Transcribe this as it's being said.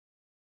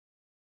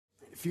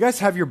If you guys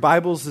have your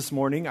Bibles this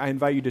morning, I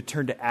invite you to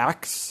turn to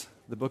Acts,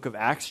 the book of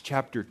Acts,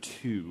 chapter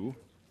 2.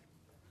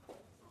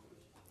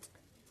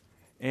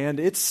 And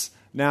it's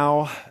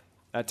now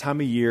that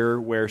time of year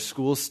where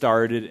school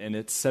started and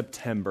it's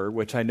September,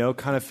 which I know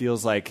kind of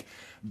feels like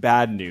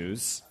bad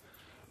news.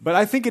 But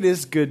I think it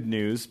is good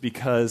news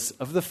because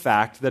of the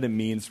fact that it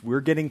means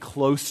we're getting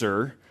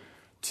closer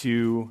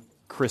to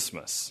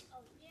Christmas.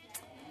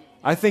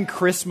 I think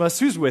Christmas,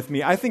 who's with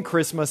me? I think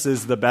Christmas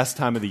is the best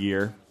time of the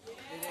year.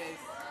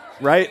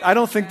 Right? I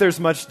don't think there's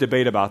much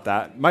debate about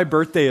that. My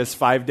birthday is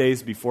 5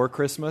 days before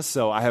Christmas,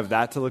 so I have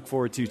that to look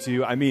forward to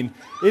too. I mean,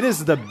 it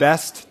is the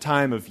best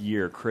time of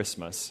year,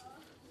 Christmas.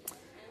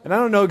 And I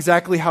don't know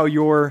exactly how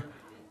your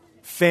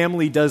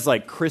family does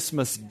like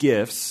Christmas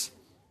gifts,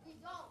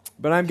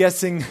 but I'm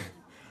guessing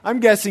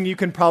you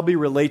can probably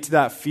relate to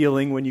that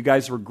feeling when you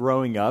guys were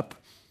growing up,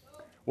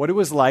 what it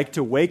was like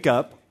to wake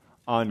up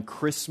on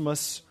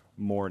Christmas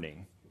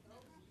morning.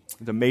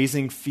 The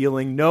amazing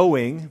feeling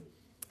knowing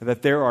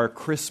that there are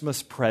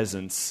Christmas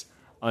presents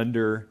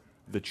under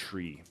the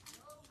tree.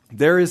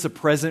 There is a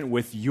present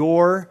with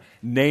your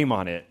name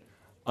on it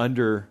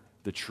under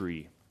the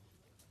tree.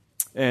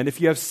 And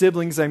if you have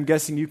siblings, I'm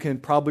guessing you can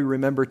probably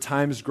remember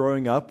times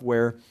growing up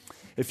where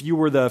if you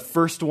were the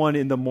first one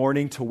in the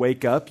morning to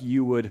wake up,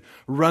 you would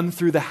run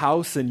through the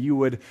house and you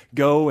would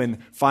go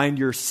and find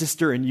your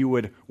sister and you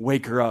would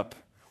wake her up.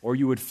 Or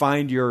you would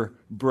find your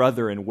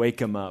brother and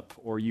wake him up.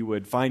 Or you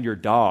would find your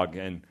dog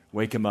and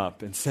wake him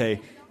up and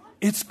say,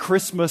 "It's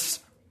Christmas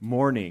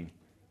morning.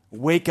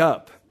 Wake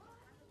up."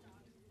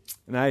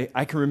 And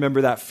I can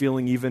remember that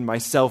feeling even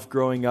myself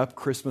growing up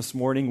Christmas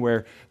morning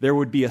where there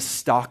would be a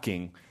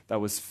stocking that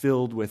was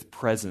filled with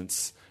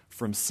presents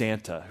from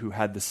Santa who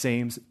had the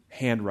same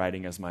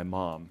handwriting as my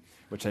mom,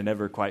 which I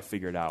never quite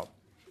figured out.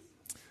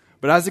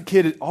 But as a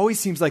kid, it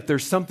always seems like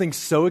there's something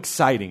so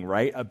exciting,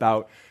 right,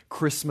 about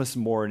Christmas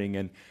morning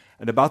and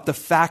about the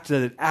fact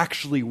that it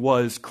actually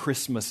was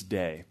Christmas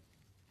Day.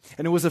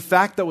 And it was a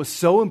fact that was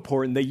so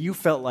important that you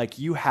felt like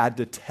you had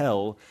to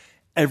tell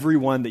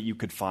everyone that you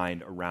could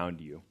find around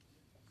you.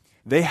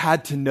 They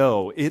had to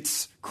know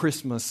it's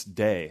Christmas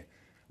Day.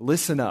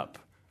 Listen up.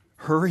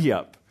 Hurry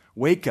up.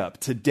 Wake up.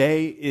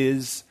 Today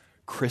is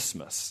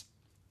Christmas.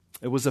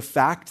 It was a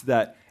fact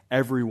that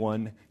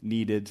everyone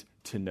needed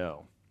to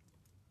know,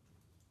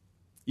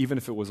 even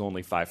if it was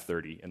only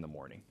 5:30 in the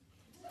morning.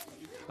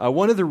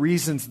 One of the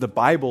reasons the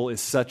Bible is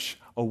such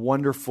a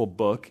wonderful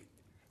book,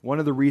 one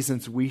of the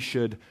reasons we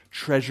should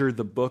treasure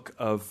the book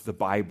of the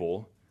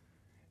Bible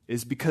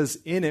is because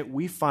in it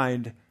we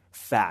find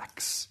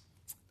facts,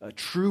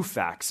 true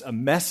facts, a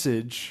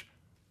message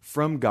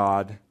from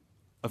God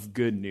of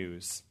good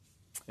news.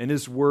 In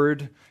His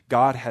Word,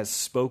 God has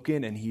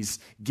spoken and He's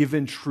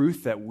given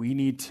truth that we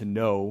need to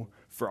know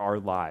for our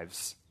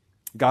lives.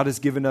 God has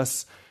given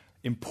us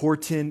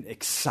important,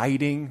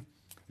 exciting,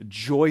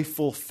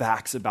 joyful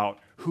facts about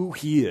who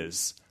He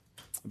is,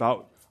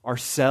 about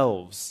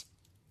ourselves,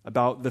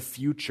 about the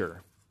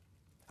future,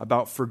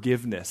 about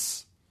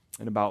forgiveness,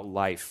 and about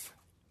life.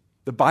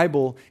 The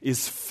Bible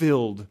is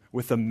filled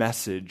with a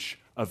message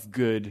of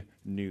good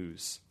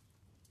news,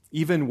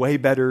 even way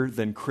better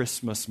than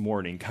Christmas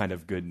morning kind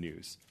of good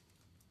news.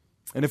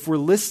 And if we're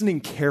listening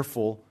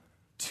careful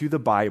to the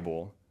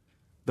Bible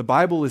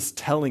is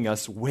telling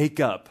us, wake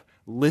up,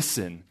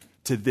 listen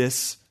to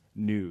this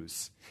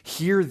news.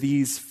 Hear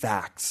these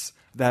facts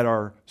that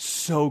are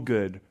so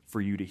good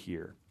for you to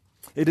hear.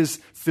 It is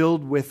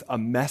filled with a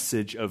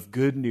message of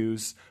good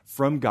news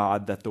from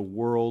God that the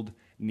world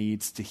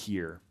needs to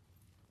hear.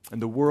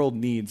 And the world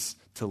needs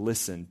to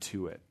listen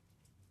to it.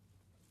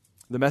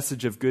 The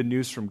message of good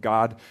news from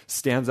God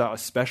stands out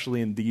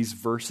especially in these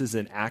verses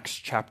in Acts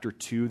chapter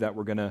 2 that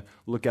we're going to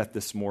look at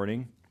this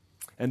morning.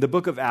 And the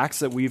book of Acts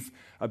that we've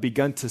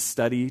begun to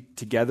study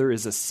together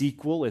is a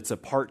sequel. It's a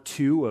part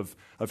 2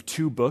 of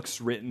 2 books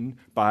written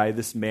by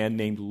this man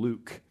named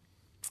Luke.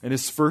 In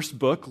his first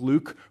book,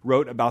 Luke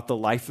wrote about the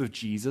life of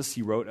Jesus.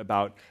 He wrote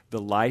about the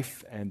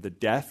life and the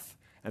death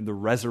and the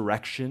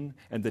resurrection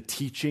and the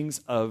teachings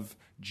of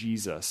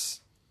Jesus.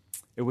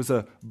 It was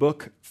a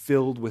book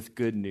filled with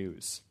good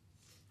news.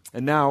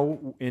 And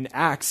now in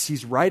Acts,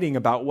 he's writing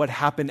about what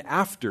happened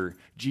after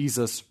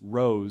Jesus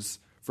rose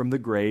from the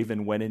grave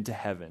and went into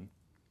heaven.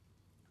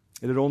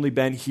 It had only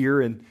been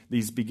here in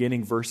these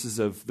beginning verses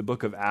of the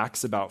book of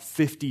Acts about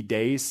 50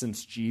 days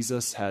since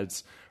Jesus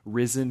has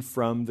risen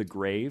from the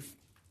grave.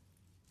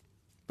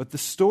 But the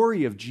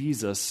story of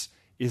Jesus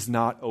is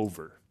not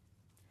over.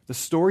 The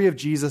story of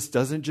Jesus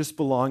doesn't just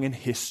belong in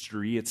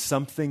history. It's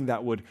something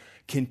that would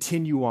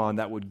continue on,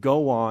 that would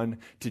go on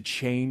to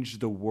change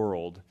the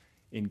world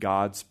in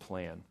God's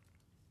plan.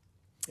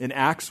 In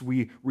Acts,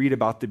 we read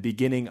about the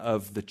beginning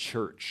of the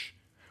church,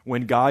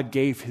 when God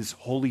gave His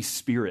Holy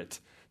Spirit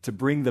to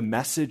bring the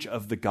message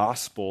of the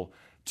gospel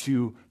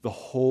to the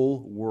whole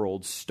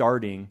world,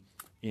 starting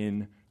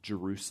in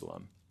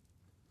Jerusalem.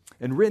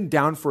 And written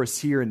down for us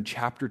here in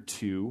chapter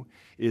 2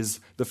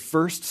 is the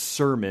first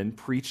sermon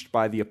preached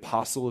by the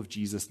apostle of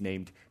Jesus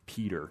named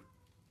Peter.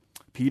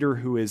 Peter,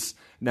 who is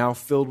now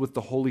filled with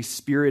the Holy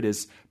Spirit,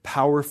 is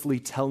powerfully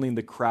telling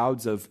the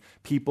crowds of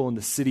people in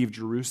the city of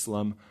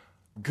Jerusalem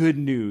good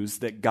news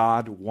that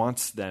God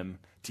wants them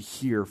to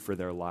hear for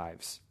their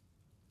lives.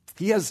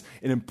 He has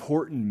an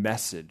important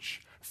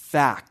message,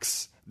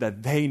 facts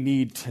that they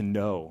need to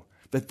know,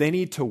 that they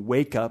need to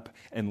wake up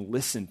and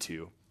listen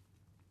to,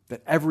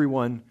 that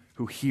everyone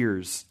who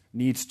hears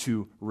needs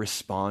to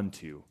respond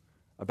to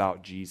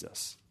about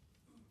Jesus.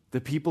 The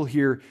people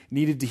here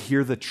needed to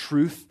hear the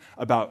truth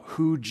about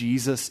who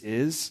Jesus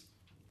is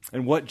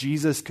and what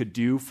Jesus could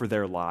do for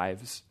their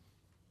lives.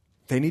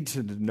 They need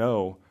to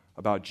know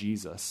about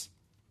Jesus.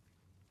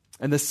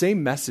 And the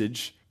same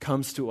message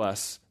comes to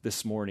us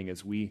this morning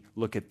as we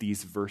look at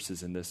these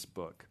verses in this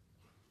book.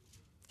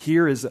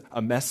 Here is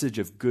a message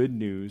of good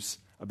news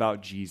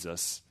about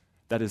Jesus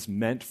that is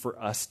meant for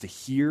us to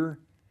hear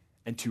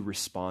and to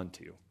respond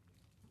to.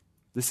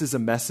 This is a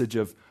message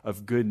of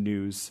good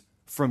news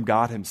from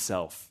God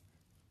himself.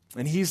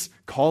 And he's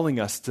calling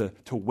us to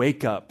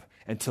wake up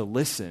and to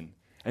listen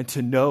and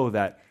to know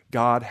that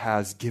God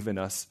has given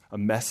us a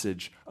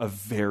message of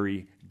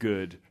very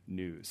good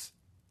news.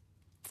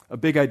 A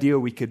big idea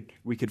we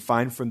could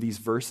find from these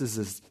verses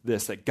is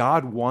this, that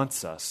God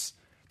wants us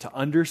to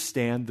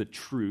understand the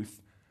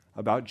truth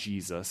about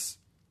Jesus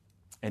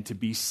and to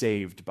be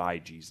saved by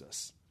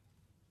Jesus.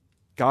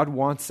 God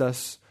wants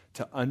us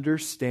to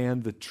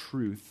understand the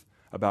truth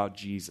about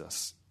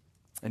Jesus,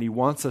 and he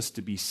wants us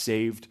to be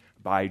saved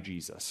by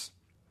Jesus.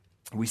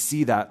 We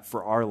see that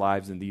for our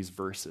lives in these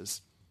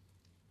verses.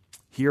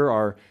 Here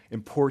are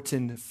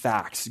important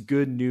facts,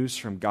 good news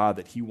from God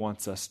that he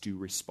wants us to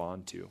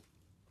respond to.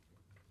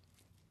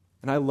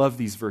 And I love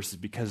these verses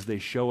because they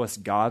show us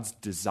God's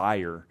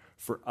desire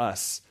for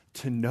us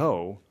to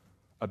know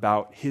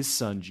about his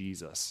son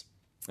Jesus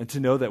and to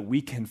know that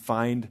we can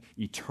find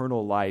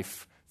eternal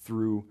life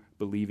through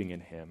believing in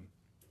him.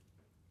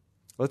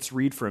 Let's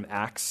read from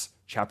Acts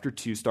chapter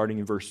 2, starting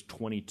in verse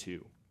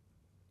 22.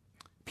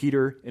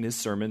 Peter, in his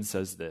sermon,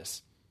 says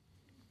this: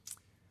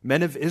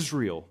 "Men of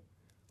Israel,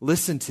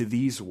 listen to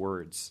these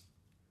words.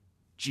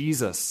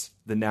 Jesus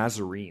the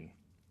Nazarene,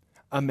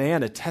 a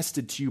man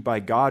attested to you by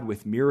God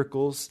with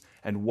miracles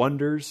and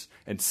wonders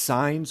and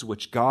signs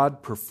which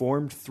God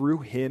performed through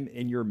him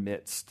in your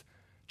midst,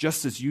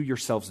 just as you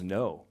yourselves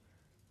know.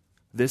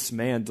 This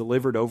man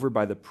delivered over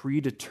by the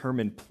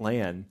predetermined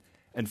plan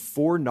and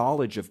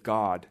foreknowledge of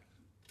God,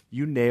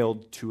 you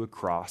nailed to a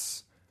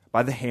cross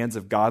by the hands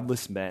of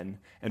godless men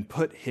and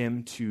put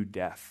him to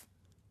death.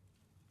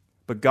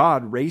 But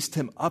God raised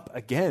him up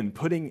again,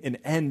 putting an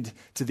end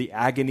to the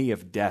agony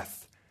of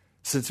death,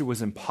 since it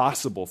was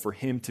impossible for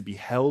him to be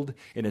held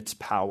in its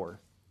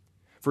power.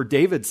 For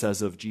David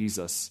says of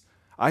Jesus,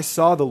 'I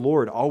saw the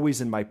Lord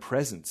always in my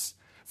presence,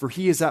 for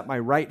he is at my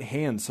right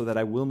hand so that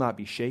I will not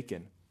be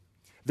shaken.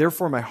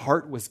 Therefore my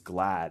heart was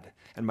glad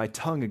and my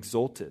tongue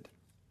exulted.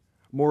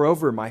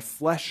 Moreover, my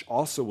flesh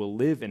also will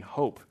live in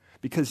hope,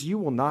 because you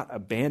will not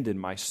abandon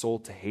my soul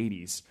to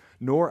Hades,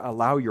 nor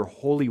allow your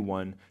Holy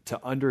One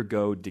to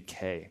undergo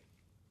decay.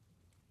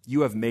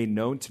 You have made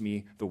known to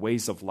me the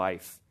ways of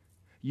life.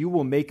 You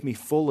will make me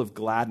full of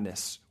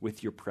gladness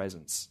with your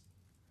presence.'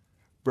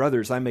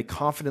 Brothers, I may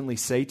confidently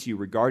say to you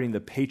regarding the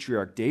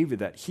patriarch David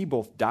that he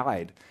both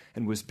died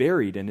and was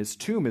buried, and his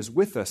tomb is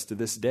with us to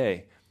this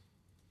day.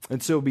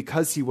 And so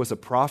because he was a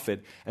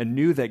prophet and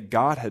knew that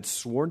God had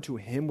sworn to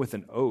him with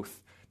an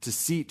oath to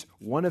seat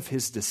one of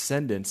his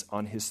descendants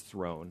on his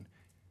throne,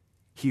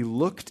 he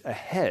looked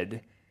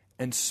ahead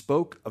and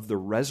spoke of the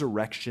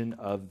resurrection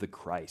of the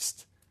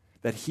Christ,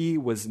 that he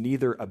was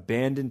neither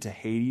abandoned to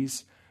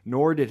Hades,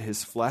 nor did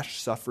his flesh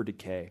suffer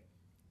decay.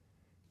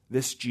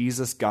 This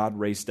Jesus God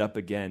raised up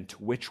again, to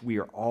which we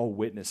are all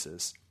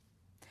witnesses.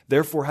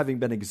 Therefore, having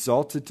been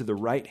exalted to the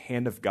right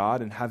hand of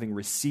God, and having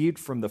received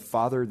from the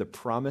Father the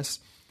promise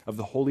of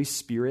the Holy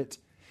Spirit,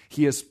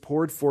 he has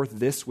poured forth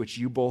this which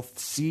you both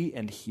see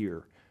and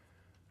hear.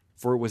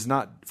 For it was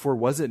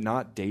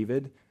not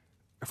David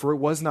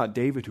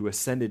who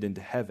ascended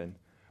into heaven,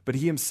 but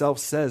he himself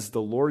says,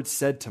 'The Lord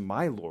said to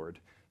my Lord,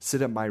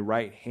 sit at my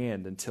right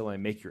hand until I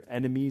make your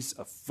enemies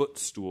a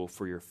footstool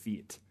for your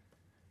feet.'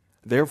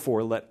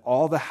 Therefore, let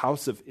all the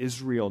house of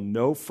Israel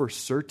know for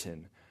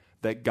certain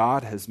that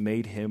God has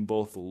made him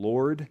both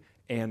Lord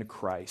and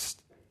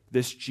Christ,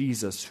 this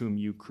Jesus whom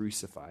you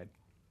crucified."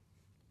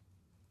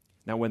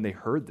 Now when they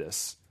heard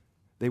this,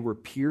 they were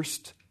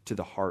pierced to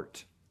the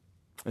heart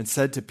and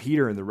said to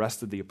Peter and the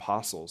rest of the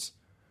apostles,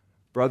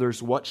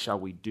 "Brothers, what shall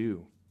we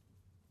do?"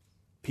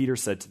 Peter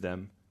said to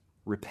them,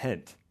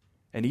 "Repent,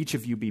 and each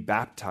of you be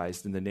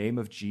baptized in the name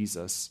of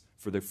Jesus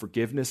for the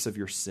forgiveness of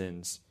your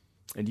sins,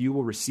 and you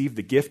will receive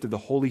the gift of the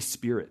Holy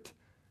Spirit.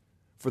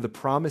 For the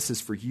promise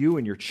is for you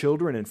and your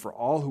children and for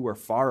all who are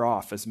far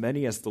off, as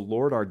many as the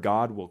Lord our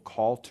God will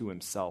call to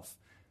himself."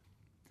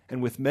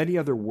 And with many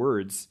other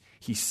words,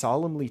 he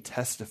solemnly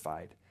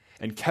testified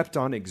and kept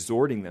on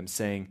exhorting them,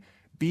 saying,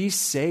 "Be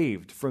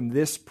saved from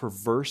this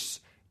perverse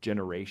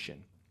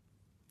generation."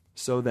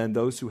 So then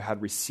those who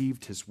had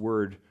received his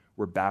word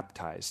were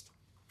baptized.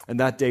 And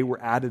that day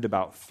were added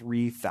about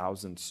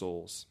 3,000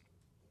 souls.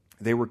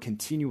 They were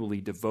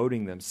continually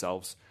devoting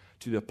themselves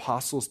to the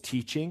apostles'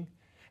 teaching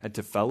and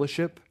to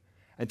fellowship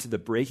and to the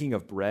breaking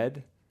of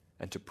bread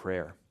and to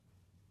prayer.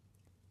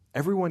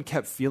 Everyone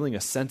kept feeling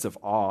a sense of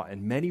awe,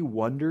 and many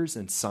wonders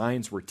and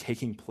signs were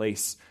taking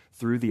place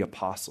through the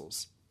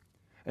apostles.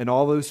 And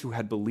all those who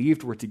had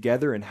believed were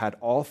together and had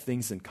all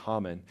things in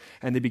common.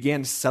 And they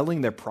began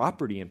selling their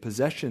property and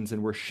possessions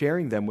and were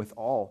sharing them with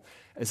all,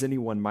 as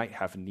anyone might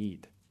have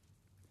need.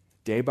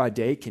 Day by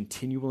day,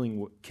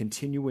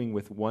 continuing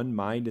with one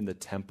mind in the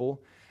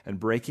temple and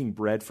breaking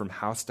bread from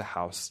house to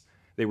house,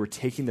 they were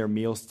taking their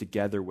meals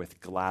together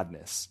with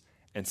gladness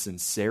and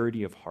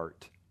sincerity of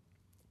heart,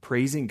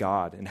 praising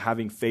God and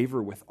having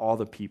favor with all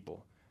the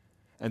people.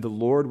 And the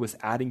Lord was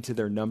adding to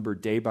their number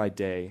day by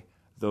day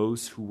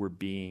those who were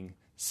being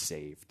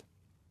saved.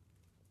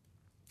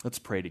 Let's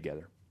pray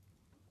together.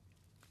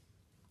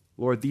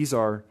 Lord, these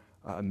are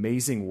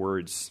amazing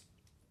words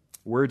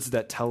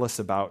that tell us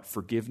about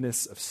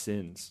forgiveness of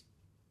sins,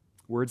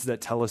 words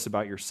that tell us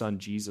about your Son,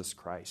 Jesus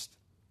Christ.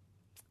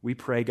 We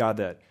pray, God,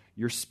 that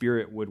your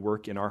Spirit would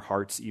work in our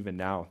hearts even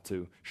now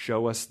to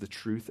show us the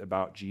truth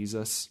about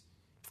Jesus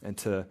and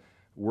to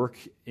work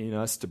in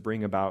us to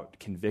bring about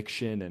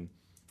conviction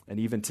and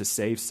even to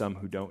save some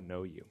who don't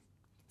know you.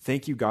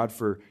 Thank you, God,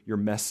 for your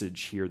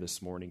message here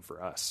this morning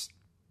for us.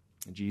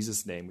 In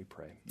Jesus' name we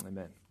pray.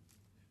 Amen.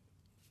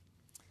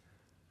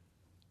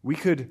 We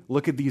could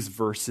look at these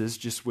verses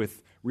just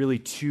with really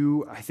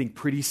two, I think,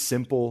 pretty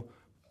simple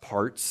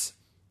parts,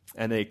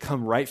 and they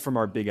come right from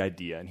our big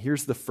idea. And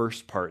here's the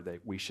first part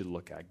that we should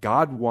look at.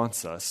 God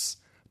wants us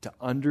to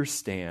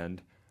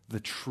understand the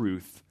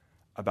truth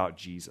about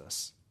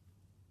Jesus.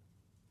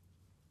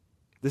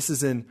 This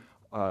is in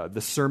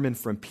the sermon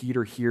from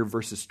Peter here,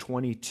 verses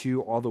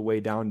 22 all the way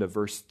down to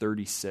verse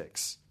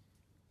 36.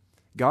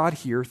 God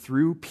here,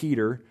 through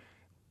Peter,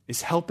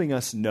 is helping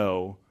us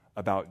know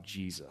about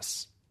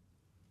Jesus.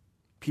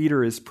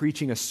 Peter is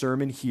preaching a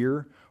sermon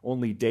here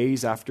only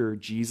days after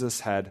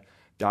Jesus had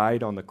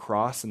died on the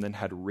cross and then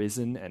had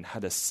risen and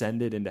had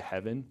ascended into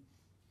heaven.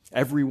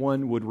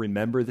 Everyone would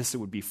remember this. It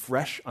would be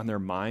fresh on their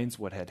minds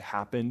what had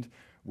happened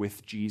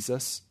with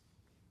Jesus.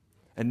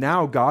 And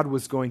now God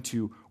was going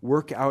to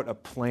work out a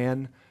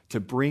plan to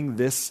bring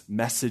this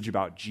message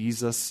about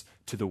Jesus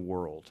to the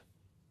world.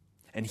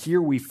 And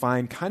here we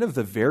find kind of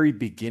the very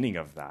beginning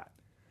of that,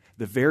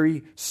 the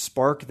very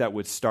spark that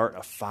would start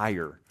a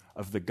fire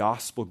of the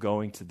gospel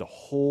going to the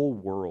whole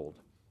world.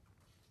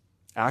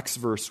 Acts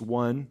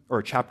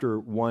chapter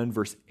 1,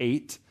 verse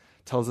 8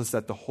 tells us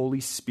that the Holy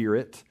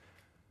Spirit,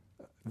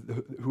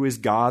 who is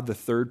God, the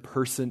third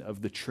person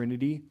of the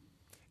Trinity,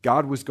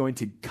 God was going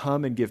to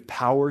come and give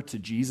power to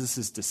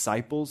Jesus'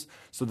 disciples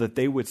so that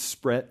they would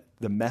spread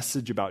the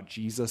message about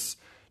Jesus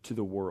to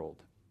the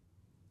world.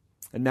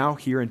 And now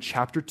here in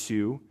chapter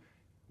 2,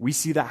 we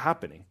see that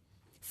happening.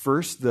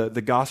 First, the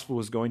gospel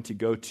was going to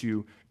go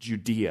to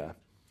Judea,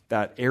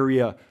 that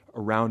area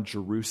around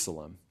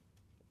Jerusalem.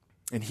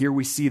 And here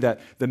we see that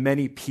the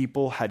many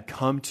people had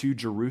come to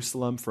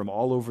Jerusalem from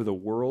all over the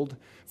world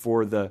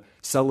for the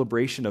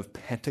celebration of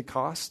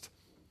Pentecost.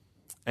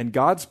 And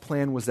God's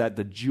plan was that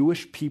the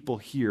Jewish people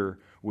here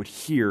would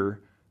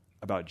hear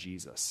about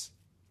Jesus.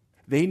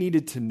 They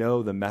needed to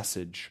know the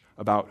message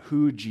about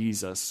who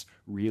Jesus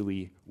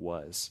really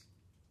was.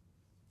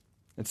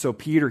 And so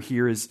Peter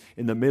here is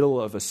in the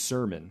middle of a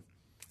sermon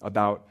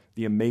about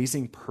the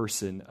amazing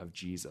person of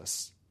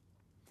Jesus.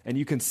 And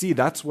you can see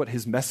that's what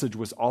his message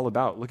was all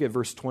about. Look at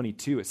verse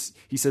 22.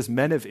 He says,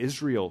 "Men of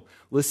Israel,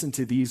 listen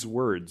to these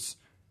words,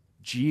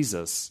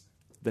 Jesus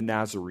the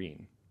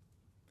Nazarene."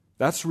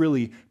 That's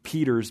really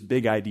Peter's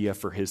big idea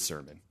for his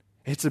sermon.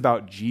 It's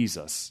about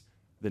Jesus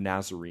the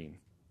Nazarene.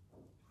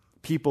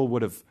 People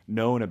would have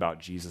known about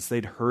Jesus.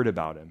 They'd heard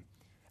about him.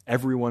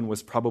 Everyone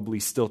was probably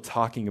still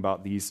talking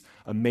about these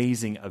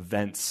amazing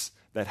events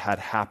that had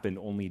happened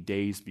only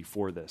days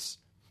before this.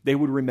 They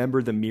would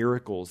remember the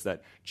miracles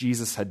that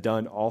Jesus had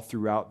done all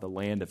throughout the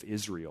land of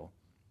Israel.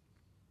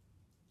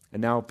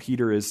 And now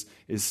Peter is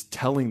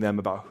telling them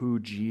about who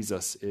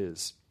Jesus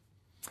is.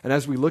 And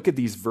as we look at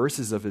these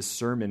verses of his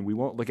sermon, we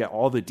won't look at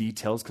all the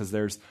details because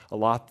there's a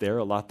lot there,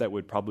 a lot that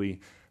would probably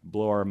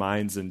blow our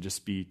minds and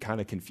just be kind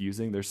of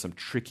confusing. There's some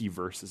tricky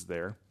verses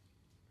there.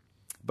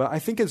 But I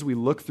think as we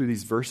look through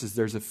these verses,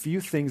 there's a few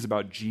things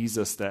about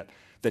Jesus that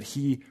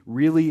he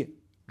really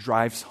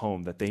drives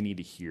home that they need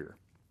to hear.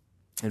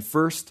 And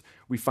first,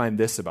 we find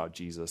this about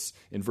Jesus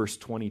in verse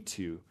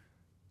 22.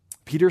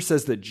 Peter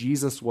says that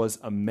Jesus was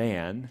a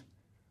man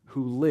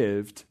who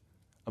lived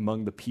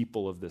among the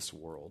people of this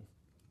world.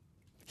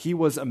 He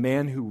was a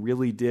man who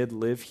really did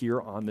live here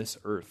on this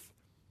earth,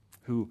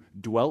 who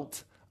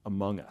dwelt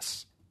among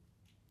us.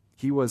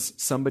 He was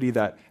somebody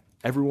that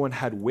everyone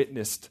had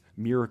witnessed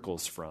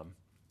miracles from.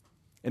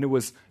 And it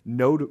was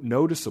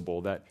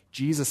noticeable that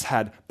Jesus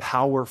had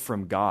power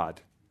from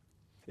God.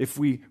 If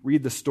we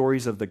read the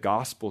stories of the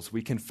Gospels,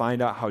 we can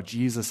find out how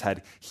Jesus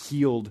had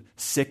healed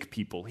sick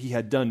people. He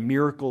had done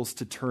miracles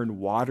to turn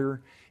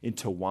water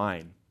into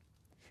wine.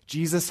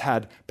 Jesus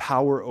had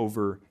power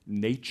over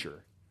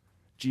nature.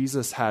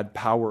 Jesus had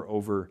power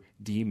over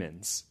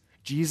demons.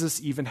 Jesus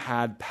even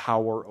had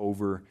power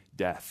over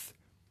death.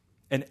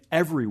 And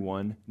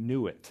everyone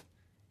knew it,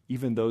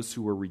 even those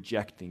who were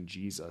rejecting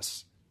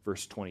Jesus,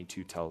 verse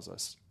 22 tells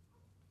us.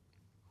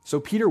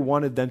 So Peter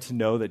wanted them to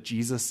know that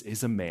Jesus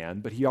is a man,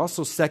 but he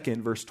also,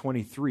 second, verse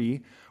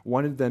 23,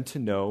 wanted them to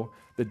know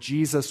that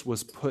Jesus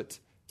was put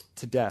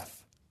to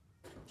death.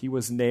 He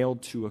was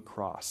nailed to a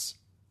cross.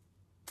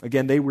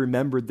 Again, they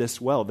remembered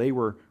this well. They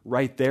were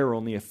right there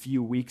only a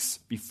few weeks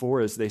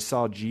before as they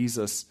saw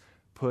Jesus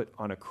put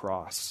on a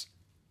cross.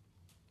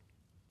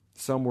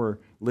 Some were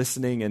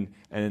listening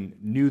and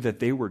knew that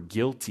they were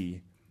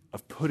guilty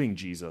of putting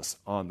Jesus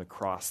on the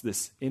cross,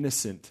 this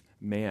innocent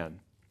man.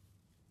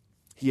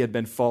 He had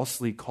been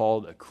falsely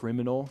called a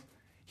criminal.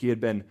 He had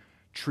been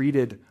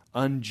treated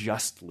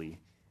unjustly,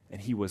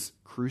 and he was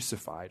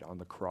crucified on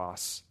the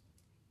cross.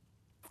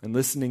 And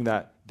listening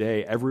that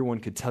day, everyone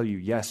could tell you,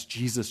 yes,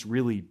 Jesus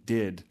really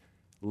did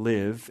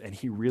live, and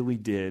he really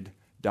did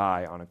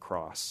die on a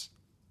cross.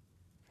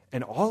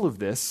 And all of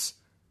this,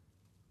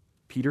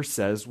 Peter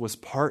says, was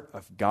part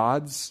of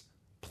God's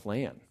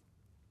plan.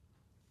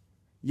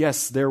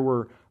 Yes, there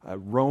were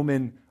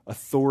Roman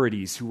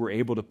authorities who were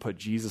able to put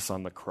Jesus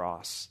on the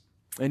cross.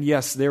 And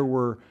yes, there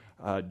were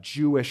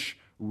Jewish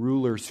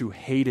rulers who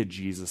hated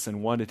Jesus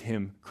and wanted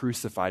him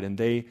crucified, and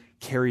they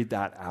carried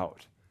that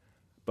out.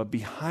 But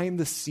behind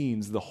the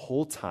scenes the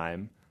whole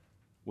time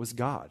was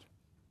God.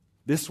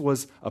 This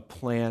was a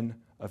plan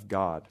of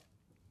God,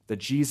 that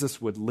Jesus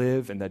would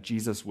live and that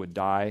Jesus would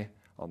die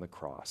on the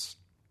cross.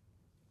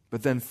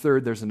 But then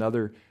third, there's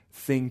another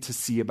thing to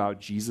see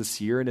about Jesus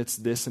here, and it's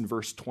this in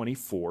verse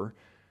 24,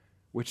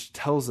 which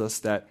tells us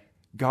that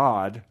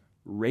God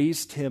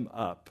raised him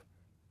up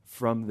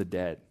from the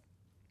dead.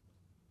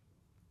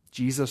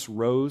 Jesus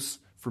rose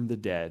from the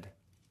dead.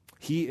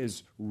 He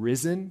is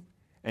risen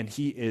and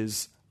he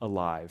is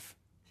alive.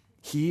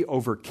 He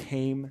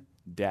overcame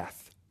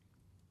death.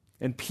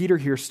 And Peter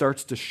here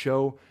starts to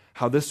show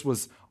how this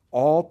was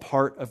all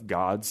part of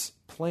God's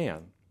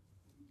plan.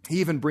 He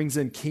even brings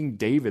in King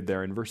David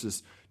there in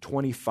verses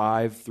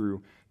 25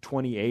 through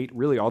 28,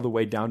 really all the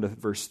way down to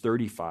verse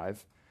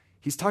 35.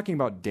 He's talking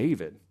about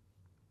David.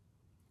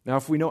 Now,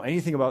 if we know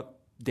anything about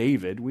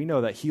David, we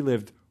know that he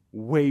lived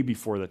way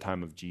before the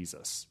time of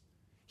Jesus.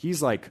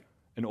 He's like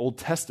an Old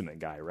Testament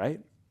guy,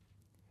 right?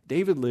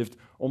 David lived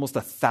almost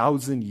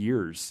 1,000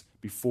 years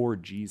before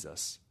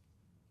Jesus.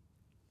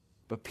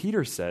 But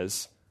Peter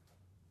says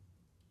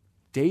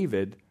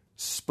David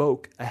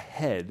spoke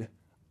ahead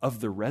of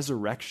the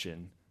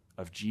resurrection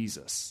of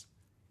Jesus.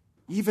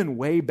 Even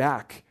way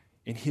back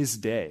in his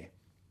day,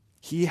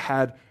 he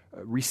had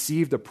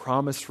received a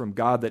promise from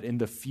God that in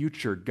the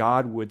future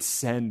God would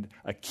send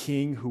a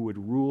king who would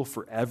rule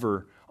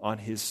forever on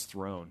his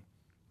throne.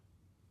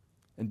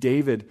 And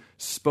David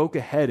spoke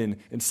ahead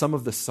in some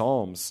of the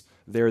Psalms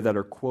there that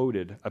are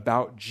quoted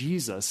about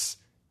Jesus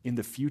in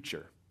the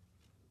future.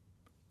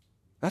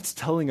 That's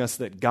telling us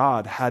that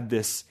God had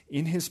this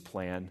in his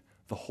plan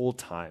the whole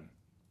time,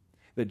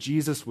 that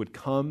Jesus would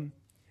come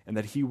and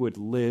that he would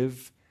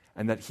live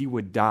and that he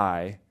would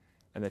die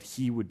and that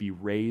he would be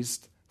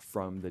raised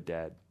from the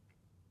dead.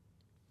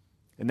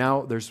 And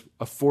now there's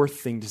a fourth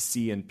thing to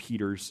see in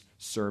Peter's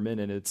sermon,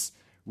 and it's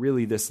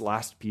really this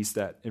last piece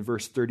that in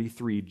verse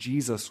 33,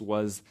 Jesus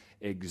was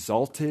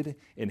exalted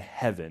in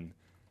heaven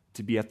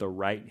to be at the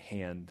right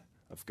hand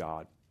of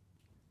God.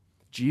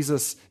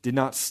 Jesus did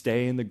not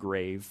stay in the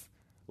grave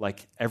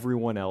like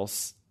everyone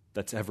else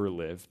that's ever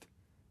lived.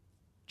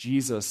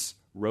 Jesus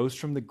rose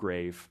from the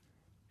grave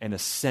and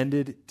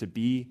ascended to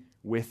be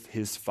with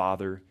his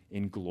Father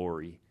in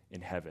glory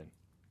in heaven.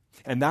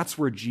 And that's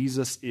where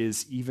Jesus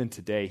is even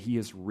today. He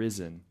is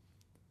risen.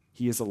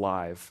 He is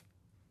alive.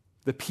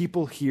 The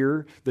people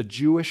here, the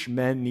Jewish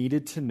men,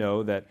 needed to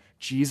know that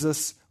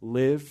Jesus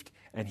lived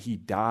and he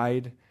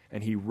died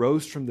and he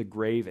rose from the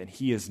grave and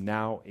he is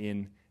now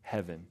in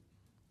heaven.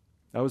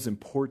 That was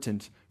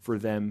important for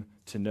them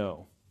to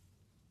know.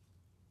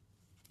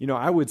 You know,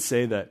 I would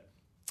say that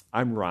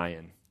I'm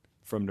Ryan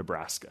from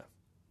Nebraska.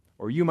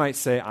 Or you might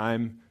say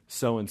I'm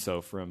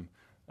so-and-so from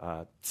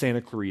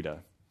Santa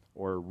Clarita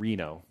or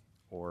Reno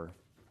or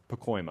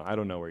Pacoima. I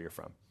don't know where you're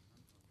from.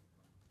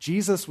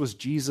 Jesus was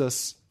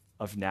Jesus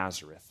of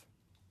Nazareth.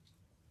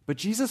 But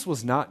Jesus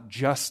was not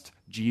just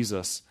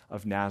Jesus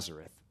of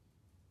Nazareth.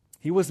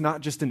 He was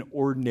not just an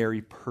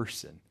ordinary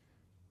person.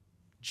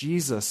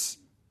 Jesus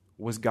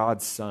was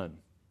God's Son.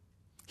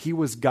 He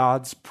was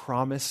God's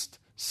promised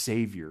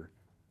Savior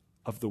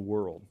of the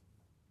world.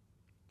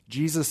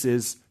 Jesus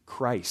is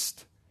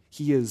Christ.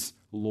 He is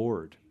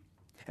Lord.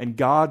 And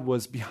God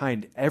was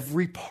behind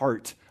every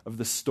part of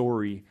the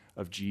story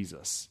of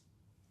Jesus.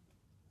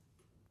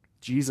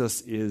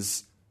 Jesus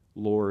is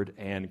Lord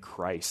and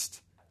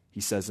Christ,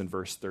 he says in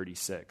verse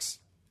 36.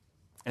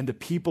 And the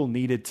people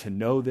needed to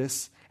know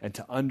this and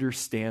to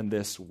understand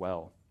this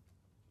well.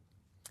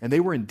 And they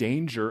were in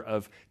danger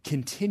of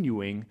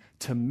continuing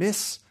to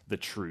miss the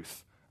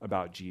truth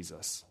about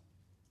Jesus.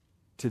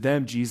 To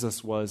them,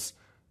 Jesus was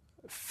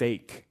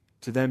fake.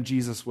 To them,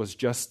 Jesus was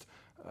just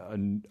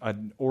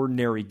an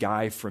ordinary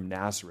guy from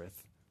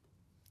Nazareth.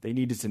 They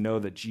needed to know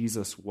that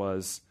Jesus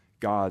was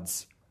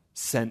God's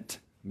sent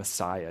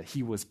Messiah.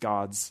 He was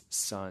God's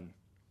Son,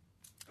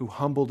 who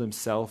humbled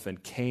himself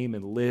and came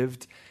and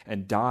lived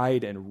and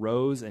died and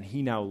rose, and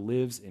he now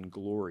lives in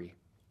glory.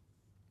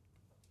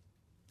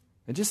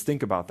 And just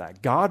think about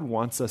that. God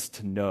wants us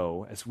to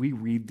know, as we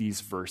read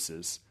these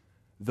verses,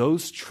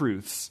 those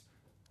truths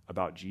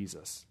about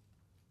Jesus.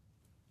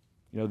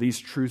 These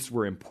truths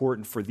were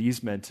important for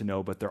these men to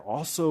know, but they're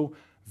also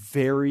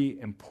very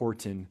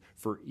important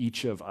for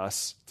each of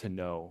us to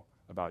know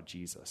about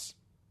Jesus.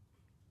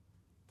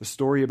 The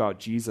story about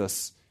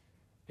Jesus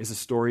is a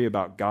story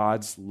about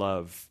God's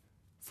love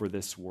for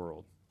this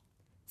world,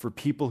 for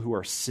people who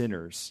are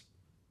sinners.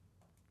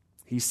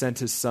 He sent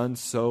his Son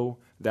so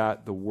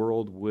that the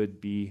world would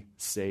be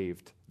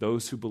saved.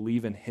 Those who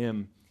believe in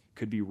him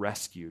could be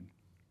rescued.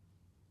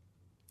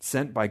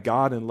 Sent by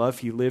God in love,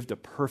 he lived a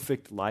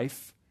perfect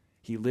life.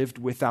 He lived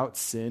without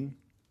sin.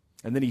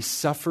 And then he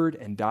suffered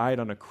and died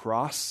on a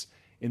cross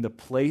in the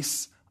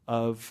place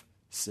of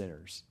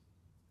sinners.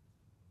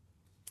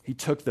 He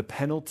took the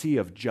penalty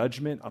of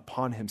judgment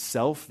upon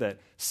himself that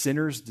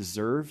sinners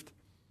deserved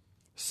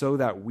so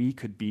that we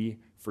could be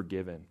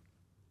forgiven.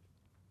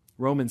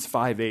 Romans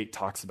 5:8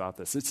 talks about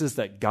this. It says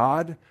that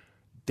God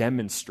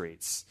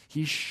demonstrates,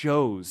 he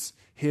shows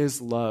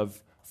his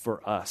love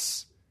for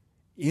us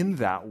in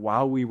that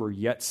while we were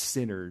yet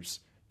sinners,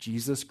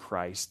 Jesus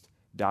Christ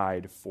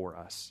died for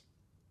us.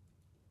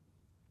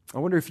 I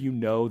wonder if you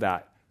know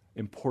that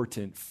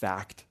important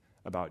fact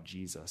about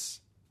Jesus.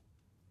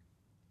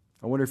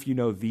 I wonder if you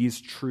know these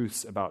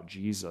truths about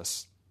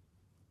Jesus.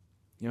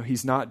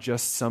 He's not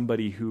just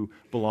somebody who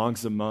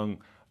belongs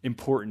among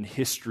important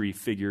history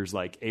figures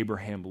like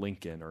Abraham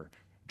Lincoln or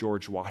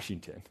George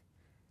Washington.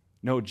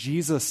 No,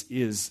 Jesus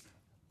is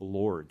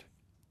Lord.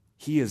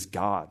 He is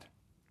God,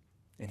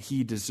 and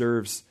he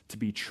deserves to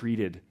be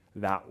treated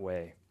that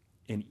way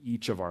in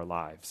each of our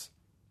lives.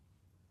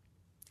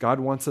 God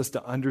wants us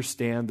to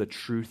understand the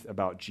truth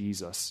about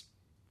Jesus.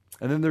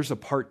 And then there's a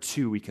part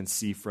 2 we can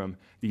see from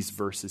these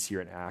verses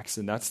here in Acts,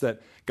 and that's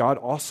that God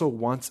also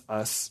wants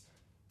us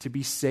to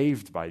be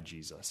saved by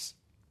Jesus.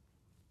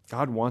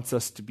 God wants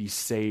us to be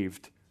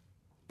saved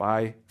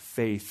by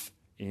faith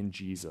in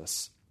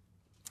Jesus.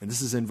 And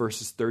this is in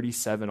verses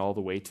 37 all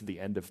the way to the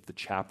end of the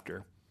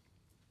chapter.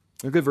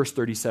 Look at verse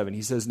 37.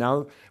 He says,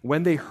 "Now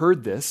when they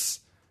heard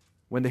this,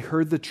 when they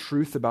heard the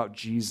truth about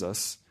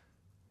Jesus,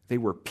 they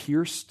were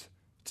pierced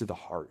to the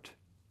heart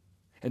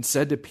and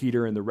said to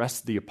Peter and the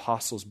rest of the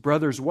apostles,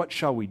 'Brothers, what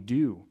shall we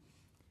do?'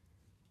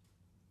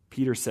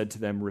 Peter said to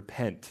them,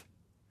 'Repent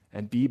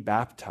and be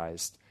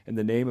baptized in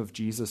the name of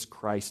Jesus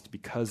Christ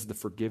because of the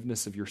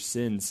forgiveness of your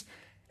sins,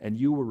 and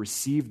you will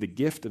receive the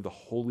gift of the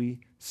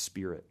Holy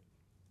Spirit.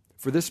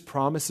 For this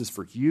promise is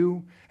for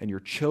you and your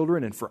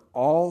children and for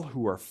all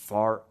who are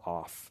far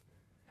off,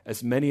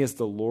 as many as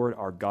the Lord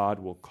our God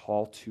will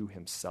call to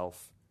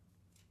himself.'"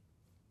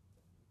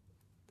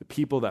 The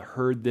people that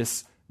heard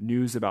this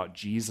news about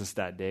Jesus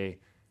that day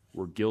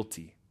were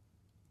guilty.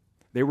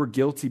 They were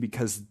guilty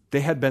because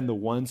they had been the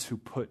ones who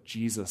put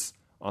Jesus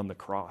on the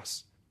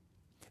cross.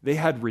 They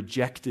had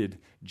rejected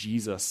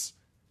Jesus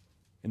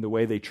in the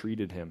way they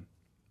treated him.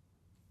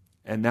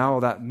 And now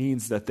that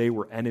means that they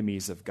were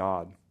enemies of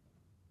God.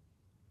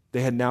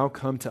 They had now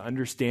come to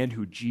understand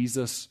who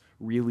Jesus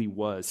really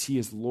was. He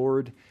is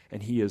Lord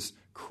and he is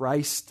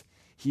Christ.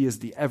 He is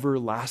the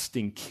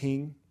everlasting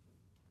King.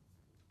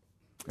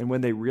 And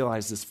when they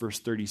realized this, verse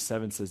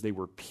 37 says they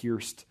were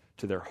pierced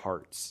to their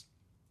hearts.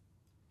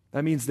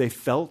 That means they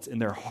felt in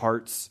their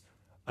hearts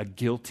a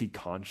guilty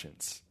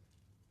conscience.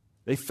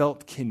 They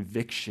felt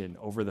conviction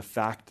over the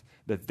fact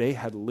that they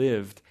had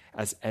lived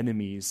as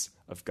enemies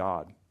of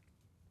God.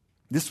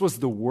 This was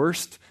the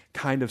worst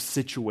kind of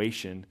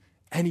situation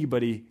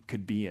anybody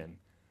could be in,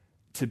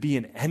 to be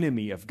an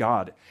enemy of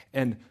God,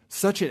 and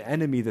such an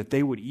enemy that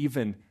they would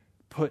even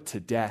put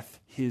to death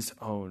his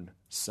own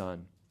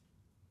Son.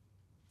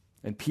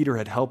 And Peter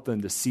had helped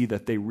them to see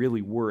that they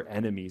really were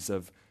enemies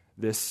of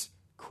this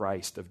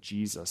Christ, of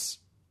Jesus.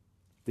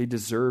 They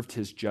deserved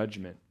his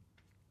judgment.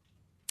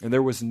 And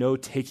there was no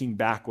taking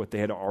back what they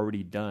had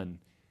already done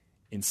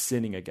in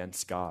sinning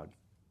against God.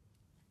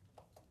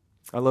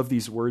 I love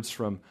these words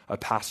from a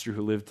pastor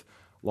who lived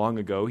long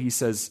ago. He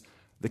says,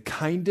 "The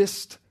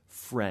kindest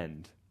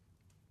friend,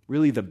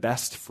 really the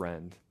best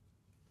friend,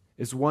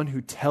 is one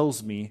who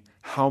tells me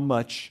how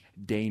much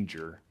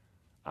danger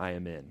I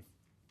am in."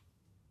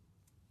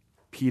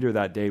 Peter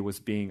that day was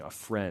being a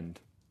friend,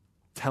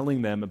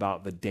 telling them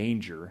about the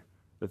danger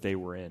that they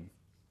were in.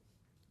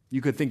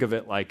 You could think of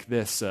it like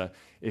this.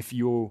 If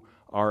you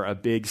are a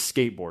big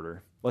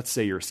skateboarder, let's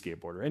say you're a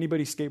skateboarder.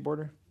 Anybody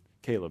skateboarder?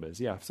 Caleb is.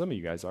 Yeah, some of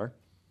you guys are.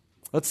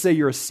 Let's say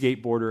you're a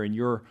skateboarder and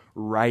you're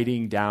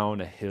riding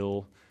down a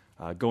hill,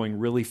 going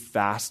really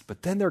fast,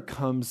 but then there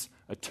comes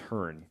a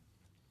turn.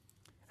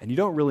 And you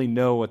don't really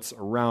know what's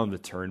around the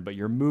turn, but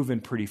you're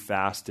moving pretty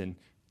fast, and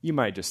you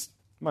might just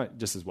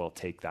as well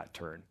take that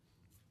turn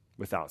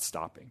without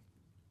stopping.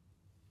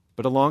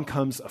 But along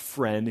comes a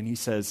friend and he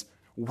says,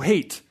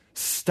 wait,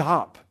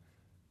 stop.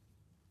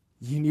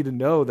 You need to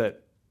know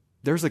that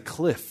there's a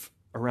cliff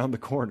around the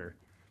corner.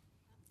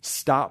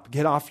 Stop,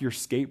 get off your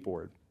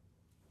skateboard.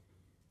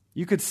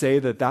 You could say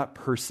that that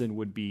person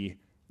would be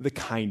the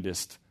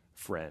kindest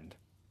friend.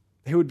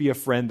 They would be a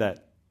friend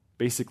that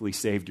basically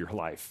saved your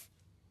life.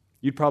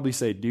 You'd probably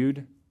say,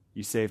 dude,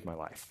 you saved my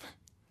life.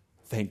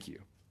 Thank you.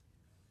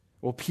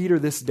 Well, Peter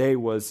this day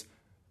was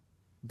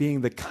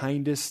being the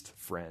kindest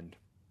friend.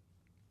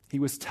 He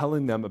was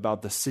telling them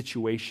about the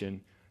situation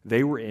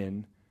they were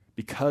in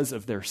because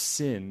of their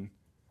sin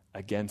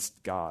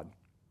against God.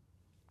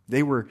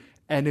 They were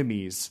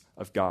enemies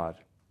of God.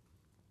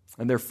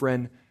 And their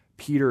friend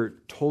Peter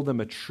told them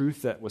a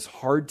truth that was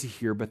hard to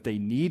hear, but they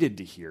needed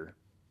to hear.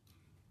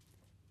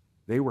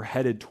 They were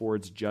headed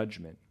towards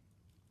judgment.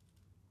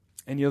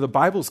 And the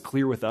Bible's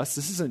clear with us.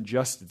 This isn't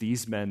just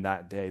these men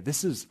that day.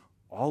 This is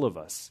all of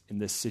us in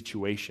this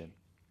situation.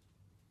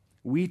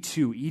 We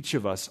too, each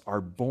of us,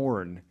 are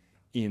born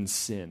in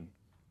sin.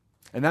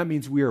 And that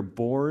means we are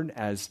born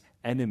as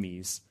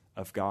enemies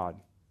of God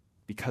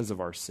because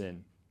of our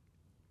sin.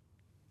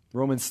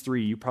 Romans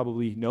 3, you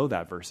probably know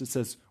that verse. It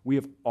says, we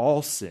have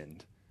all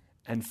sinned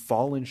and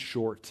fallen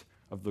short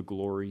of the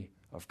glory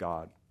of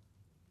God.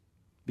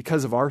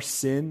 Because of our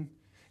sin,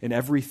 in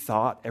every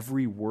thought,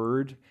 every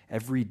word,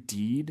 every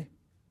deed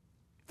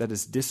that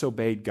has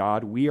disobeyed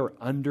God, we are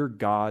under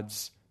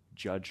God's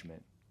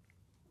judgment.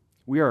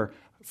 We are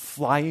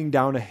flying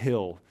down a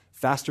hill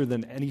faster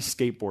than any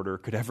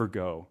skateboarder could ever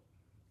go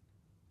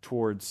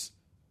towards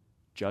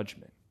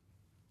judgment.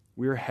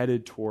 We are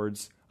headed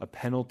towards a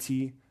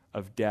penalty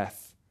of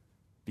death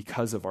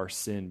because of our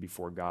sin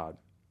before God.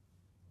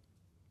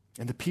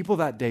 And the people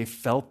that day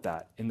felt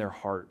that in their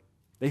heart.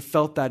 They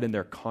felt that in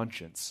their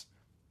conscience.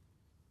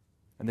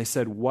 And they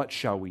said, what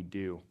shall we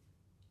do?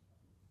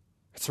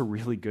 It's a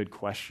really good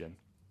question.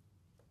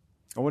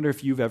 I wonder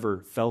if you've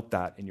ever felt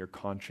that in your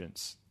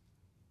conscience.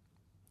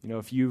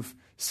 If you've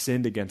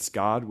sinned against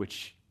God,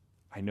 which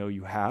I know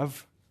you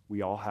have,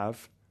 we all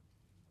have,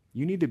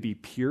 you need to be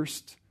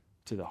pierced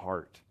to the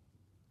heart.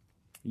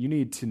 You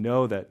need to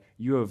know that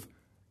you have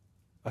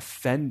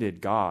offended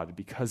God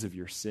because of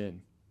your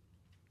sin.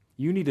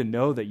 You need to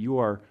know that you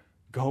are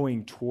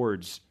going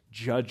towards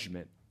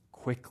judgment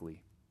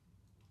quickly.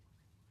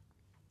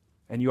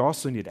 And you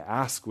also need to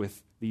ask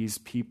with these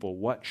people,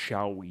 what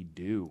shall we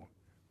do?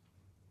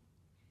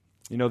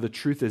 The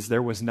truth is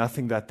there was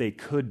nothing that they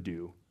could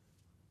do.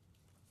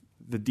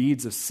 The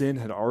deeds of sin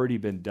had already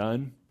been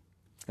done,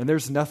 and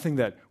there's nothing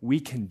that we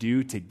can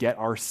do to get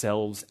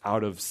ourselves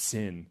out of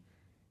sin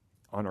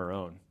on our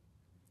own.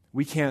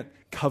 We can't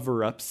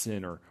cover up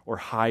sin or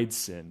hide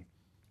sin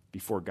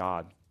before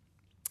God.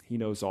 He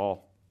knows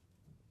all.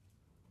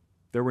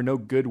 There were no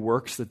good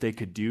works that they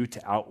could do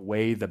to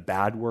outweigh the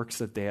bad works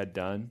that they had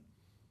done.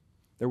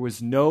 There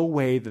was no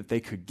way that they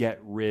could get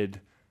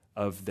rid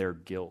of their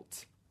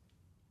guilt.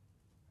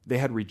 They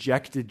had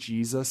rejected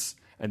Jesus,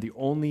 and the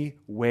only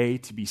way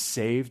to be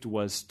saved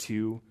was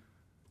to,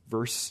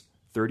 verse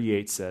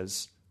 38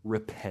 says,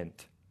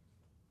 repent.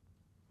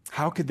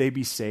 How could they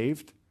be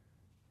saved?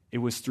 It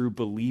was through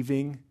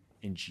believing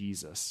in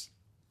Jesus.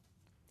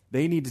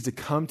 They needed to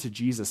come to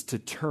Jesus to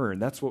turn.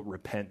 That's what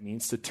repent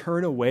means, to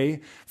turn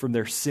away from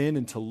their sin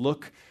and to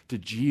look to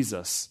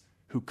Jesus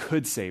who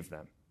could save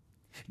them.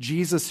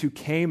 Jesus who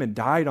came and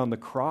died on the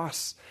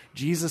cross.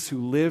 Jesus who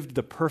lived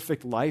the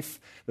perfect life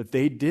that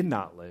they did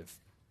not live.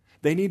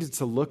 They needed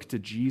to look to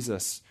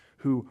Jesus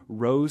who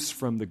rose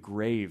from the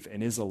grave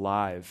and is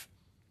alive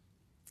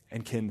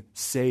and can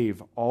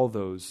save all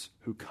those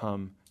who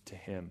come to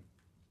him.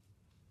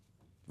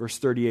 Verse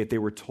 38, they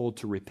were told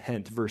to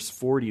repent. Verse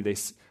 40,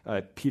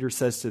 Peter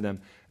says to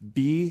them,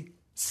 be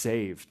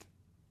saved.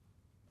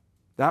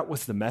 That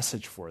was the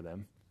message for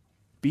them.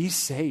 Be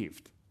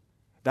saved.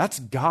 That's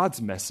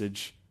God's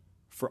message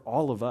for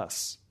all of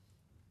us.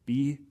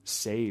 Be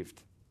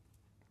saved.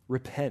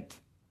 Repent.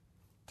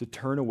 To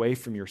turn away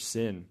from your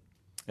sin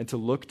and to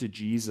look to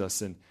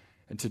Jesus and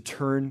to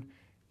turn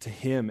to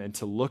him and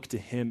to look to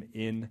him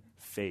in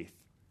faith.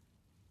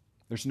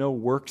 There's no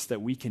works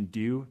that we can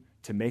do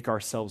to make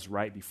ourselves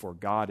right before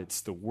God.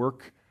 It's the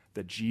work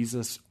that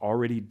Jesus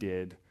already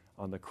did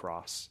on the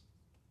cross.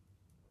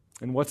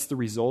 And what's the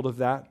result of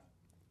that?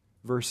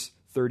 Verse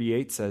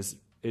 38 says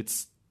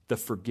it's the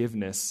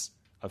forgiveness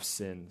of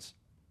sins.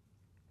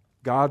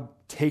 God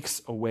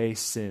takes away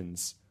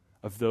sins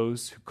of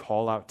those who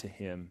call out to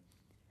him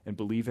and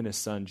believe in his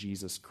Son,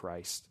 Jesus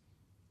Christ.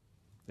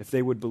 If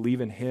they would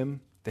believe in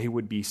him, they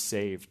would be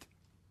saved.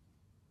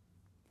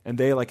 And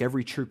they, like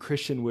every true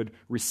Christian, would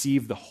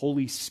receive the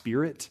Holy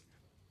Spirit,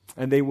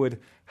 and they would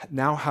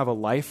now have a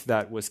life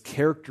that was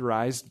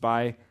characterized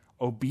by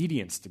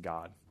obedience to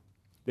God.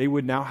 They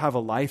would now have a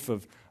life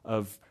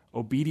of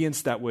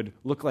obedience that would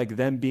look like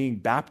them being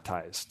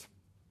baptized.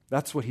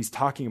 That's what he's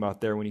talking about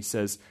there when he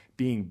says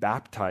being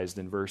baptized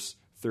in verse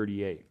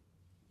 38.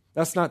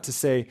 That's not to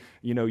say,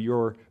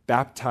 you're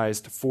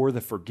baptized for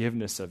the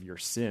forgiveness of your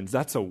sins.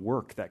 That's a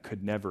work that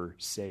could never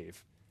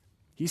save.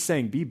 He's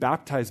saying, be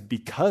baptized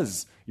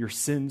because your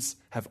sins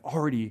have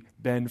already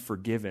been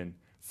forgiven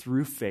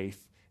through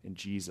faith in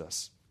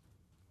Jesus.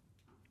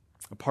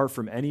 Apart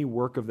from any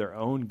work of their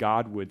own,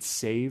 God would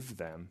save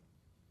them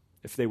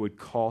if they would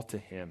call to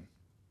him,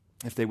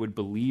 if they would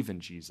believe in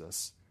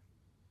Jesus.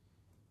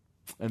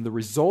 And the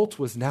result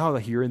was now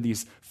that here in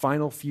these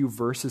final few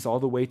verses all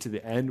the way to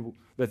the end,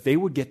 that they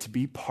would get to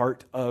be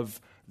part of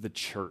the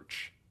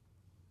church.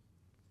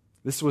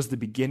 This was the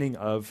beginning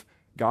of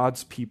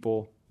God's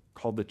people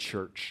called the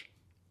church.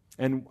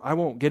 And I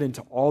won't get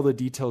into all the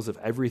details of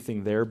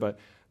everything there, but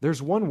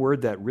there's one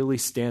word that really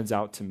stands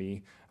out to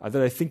me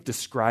that I think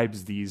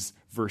describes these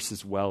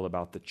verses well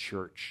about the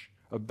church,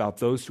 about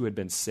those who had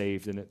been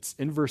saved. And it's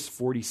in verse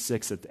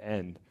 46 at the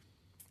end.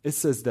 It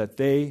says that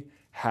they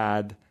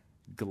had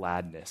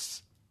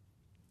gladness.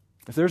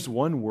 If there's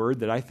one word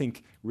that I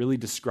think really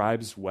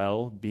describes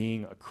well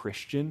being a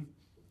Christian,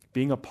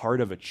 being a part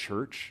of a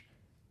church,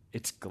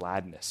 it's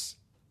gladness.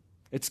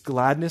 It's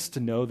gladness to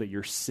know that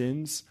your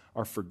sins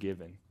are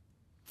forgiven.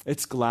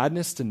 It's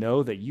gladness to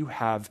know that you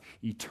have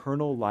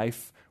eternal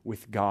life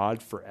with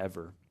God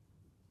forever.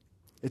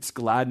 It's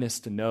gladness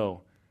to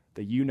know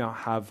that you now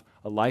have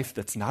a life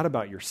that's not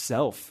about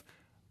yourself,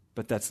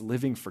 but that's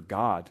living for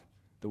God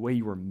the way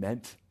you were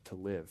meant to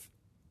live.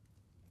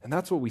 And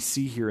that's what we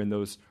see here in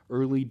those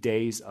early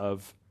days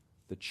of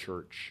the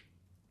church.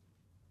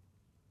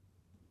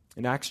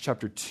 In Acts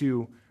chapter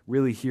 2,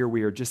 really here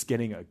we are just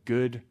getting a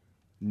good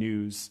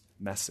news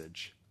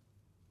message.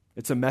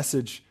 It's a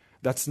message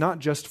that's not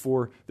just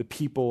for the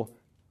people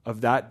of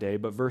that day,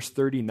 but verse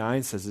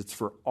 39 says it's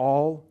for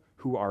all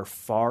who are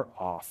far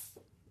off.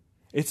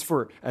 It's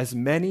for as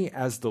many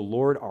as the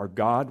Lord our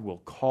God will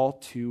call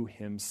to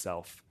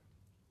himself.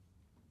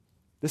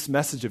 This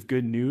message of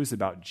good news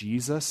about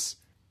Jesus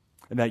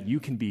and that you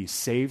can be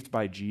saved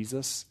by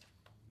Jesus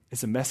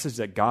is a message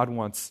that God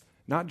wants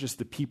not just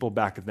the people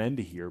back then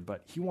to hear,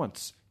 but he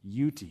wants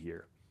you to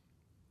hear.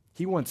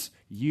 He wants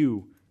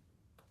you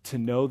to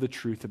know the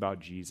truth about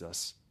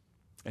Jesus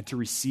and to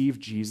receive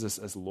Jesus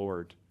as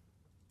Lord,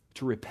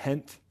 to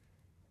repent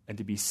and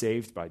to be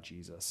saved by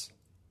Jesus.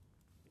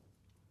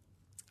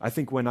 I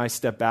think when I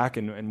step back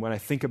and when I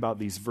think about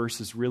these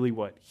verses, really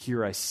what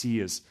here I see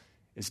is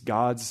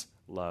God's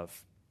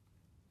love.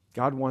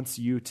 God wants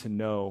you to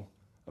know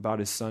about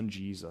his son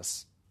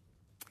Jesus.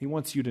 He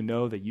wants you to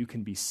know that you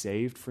can be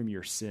saved from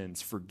your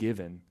sins,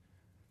 forgiven,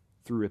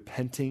 through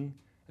repenting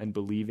and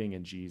believing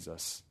in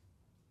Jesus.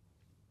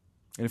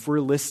 And if we're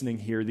listening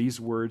here, these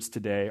words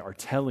today are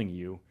telling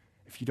you,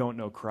 if you don't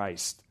know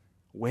Christ,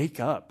 wake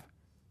up.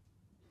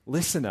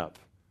 Listen up.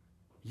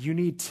 You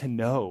need to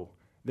know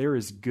there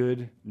is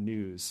good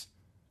news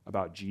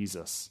about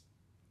Jesus,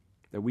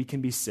 that we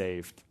can be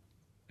saved,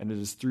 and it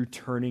is through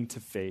turning to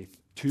faith,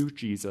 to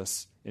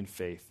Jesus in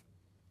faith.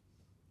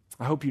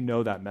 I hope you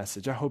know that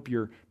message. I hope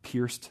you're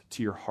pierced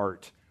to your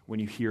heart when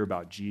you hear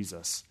about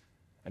Jesus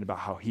and about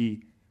how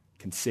he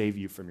can save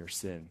you from your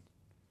sin,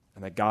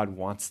 and that God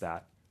wants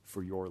that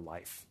for your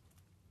life.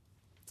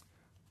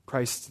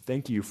 Christ,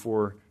 thank you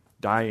for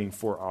dying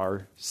for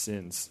our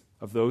sins.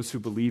 Of those who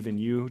believe in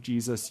you,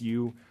 Jesus,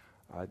 you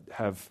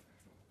have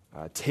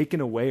taken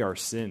away our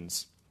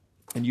sins,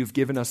 and you've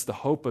given us the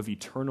hope of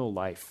eternal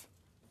life.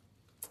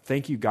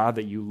 Thank you, God,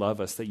 that you love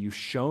us, that you've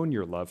shown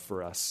your love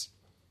for us.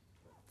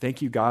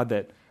 Thank you, God,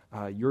 that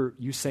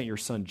you sent your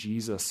son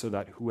Jesus so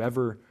that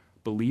whoever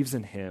believes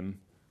in him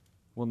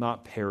will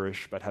not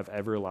perish but have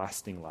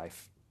everlasting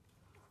life.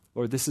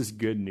 Lord, this is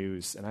good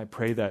news, and I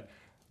pray that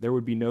there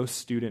would be no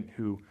student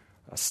who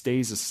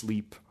stays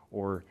asleep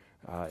or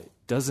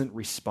doesn't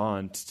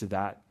respond to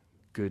that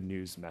good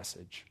news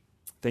message.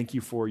 Thank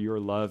you for your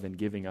love and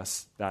giving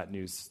us that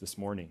news this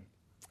morning.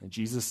 In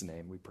Jesus'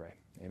 name we pray.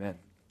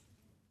 Amen.